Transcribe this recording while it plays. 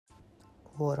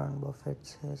Warren Buffett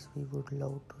says we would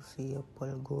love to see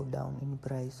Apple go down in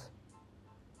price.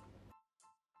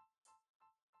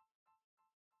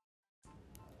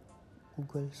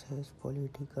 Google says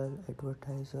political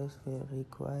advertisers will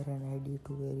require an ID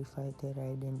to verify their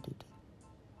identity.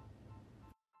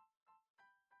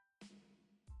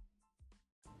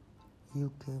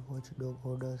 UK watchdog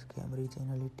orders Cambridge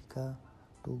Analytica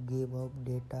to give up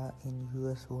data in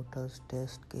US voters'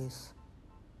 test case.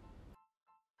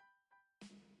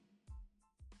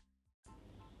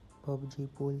 PUBG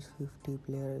pulls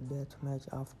 50-player deathmatch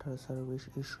after service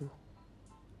issue.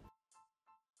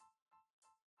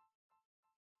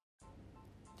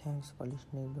 Thanks for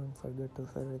listening. Don't forget to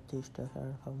register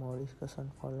for more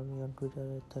discussion. Follow me on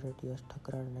Twitter at 30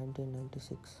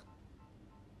 1996.